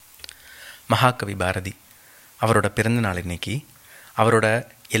மகாகவி பாரதி அவரோட பிறந்த நாள் இன்னைக்கு. அவரோட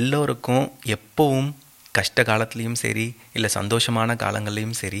எல்லோருக்கும் எப்போவும் கஷ்ட காலத்துலேயும் சரி, இல்லை சந்தோஷமான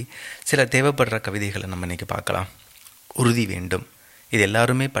காலங்கள்லேயும் சரி, சில தேவைப்படுற கவிதைகளை நம்ம இன்றைக்கி பார்க்கலாம். உறுதி வேண்டும், இது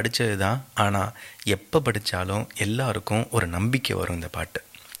எல்லாருமே படித்தது தான். ஆனால் எப்போ படித்தாலும் எல்லாருக்கும் ஒரு நம்பிக்கை வரும். இந்த பாட்டு: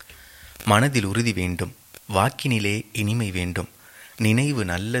 மனதில் உறுதி வேண்டும், வாக்கினிலே இனிமை வேண்டும், நினைவு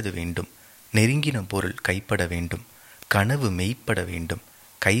நல்லது வேண்டும், நெருங்கின பொருள் கைப்பட வேண்டும், கனவு மெய்ப்பட வேண்டும்,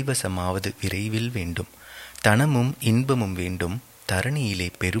 கைவசமாவது விரைவில் வேண்டும், தனமும் இன்பமும் வேண்டும், தரணியிலே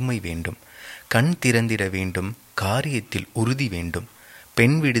பெருமை வேண்டும், கண் திறந்திட வேண்டும், காரியத்தில் உறுதி வேண்டும்,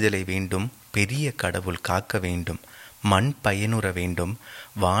 பெண் விடுதலை வேண்டும், பெரிய கடவுள் காக்க வேண்டும், மண் பயனுற வேண்டும்,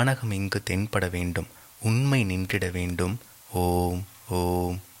 வானகம் இங்கு தென்பட வேண்டும், உண்மை நின்றிட வேண்டும். ஓம்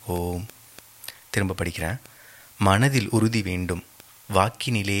ஓம் ஓம். திரும்ப படிக்கிறேன். மனதில் உறுதி வேண்டும்,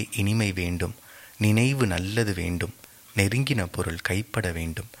 வாக்கினிலே இனிமை வேண்டும், நினைவு நல்லது வேண்டும், நெருங்கின பொருள் கைப்பட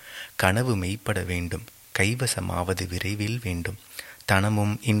வேண்டும், கனவு மெய்ப்பட வேண்டும், கைவசமாவது விரைவில் வேண்டும்,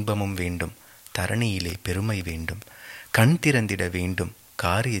 தனமும் இன்பமும் வேண்டும், தரணியிலே பெருமை வேண்டும், கண் திறந்திட வேண்டும்,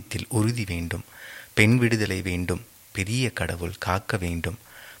 காரியத்தில் உறுதி வேண்டும், பெண் விடுதலை வேண்டும், பெரிய கடவுள் காக்க வேண்டும்,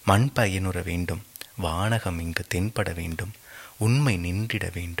 மண் பயனுற வேண்டும், வானகம் இங்கு தென்பட வேண்டும், உண்மை நின்றிட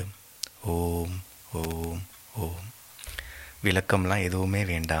வேண்டும். ஓம் ஓம் ஓம். விளக்கம்லாம் எதுவுமே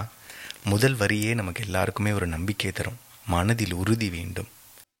வேண்டாம். முதல் வரியே நமக்கு எல்லாருக்குமே ஒரு நம்பிக்கை தரும். மனதில் உறுதி வேண்டும்.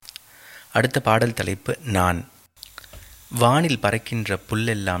 அடுத்த பாடல் தலைப்பு நான். வானில் பறக்கின்ற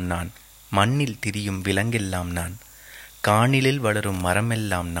புல்லெல்லாம் நான், மண்ணில் திரியும் விலங்கெல்லாம் நான், காணிலில் வளரும்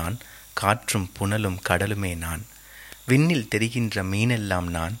மரமெல்லாம் நான், காற்றும் புனலும் கடலுமே நான், விண்ணில் தெரிகின்ற மீனெல்லாம்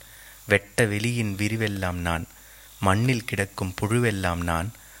நான், வெட்ட வெளியின் விரிவெல்லாம் நான், மண்ணில் கிடக்கும் புழுவெல்லாம் நான்,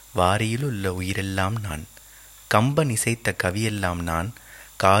 வாரியிலுள்ள உயிரெல்லாம் நான், கம்பன் இசைத்த கவியெல்லாம் நான்,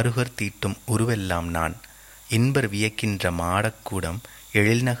 காருகர் தீட்டும் உருவெல்லாம் நான், இன்பர் வியக்கின்ற மாடக்கூடம்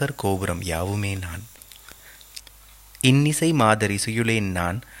எழில்நகர் கோபுரம் யாவுமே நான், இன்னிசை மாதரி சுயுளேன்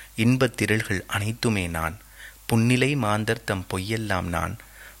நான், இன்பத் திரள்கள் அனைத்துமே நான், புன்னிலை மாந்தர் தம் பொய்யெல்லாம் நான்,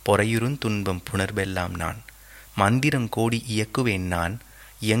 பொறையுறுந் துன்பம் புணர்வெல்லாம் நான், மந்திரம் கோடி இயக்குவேன் நான்,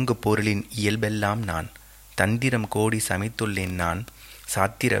 இயங்கு பொருளின் இயல்பெல்லாம் நான், தந்திரம் கோடி சமைத்துள்ளேன் நான்,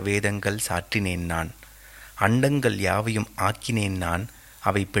 சாத்திர வேதங்கள் சாற்றினேன் நான், அண்டங்கள் யாவையும் ஆக்கினேன் நான்,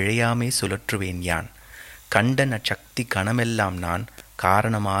 அவை பிழையாமே சுழற்றுவேன் யான், கண்டன சக்தி கணமெல்லாம் நான்,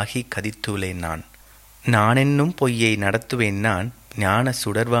 காரணமாகி கதித்துளேன் நான், நானென்னும் பொய்யை நடத்துவேன் நான், ஞான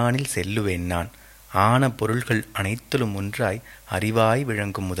சுடர்வானில் செல்லுவேன் நான், ஆன பொருள்கள் அனைத்திலும் ஒன்றாய் அறிவாய்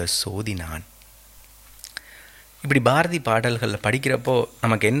விளங்கும் முதற் சோதி நான். இப்படி பாரதி பாடல்களில் படிக்கிறப்போ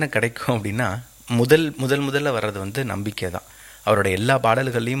நமக்கு என்ன கிடைக்கும் அப்படின்னா, முதல்ல வர்றது நம்பிக்கை தான். அவரோட எல்லா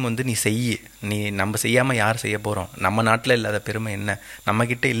பாடல்கள்லையும் நீ நம்ம செய்யாமல் யார் செய்ய போகிறோம், நம்ம நாட்டில் இல்லாத பெருமை என்ன,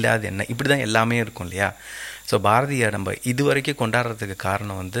 நம்மக்கிட்ட இல்லாத என்ன, இப்படி தான் எல்லாமே இருக்கும் இல்லையா. ஸோ பாரதியை நம்ம இது வரைக்கும் கொண்டாடுறதுக்கு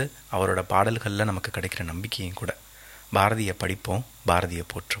காரணம் அவரோட பாடல்களில் நமக்கு கிடைக்கிற நம்பிக்கையும் கூட. பாரதியை படிப்போம், பாரதியை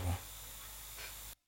போற்றுவோம்.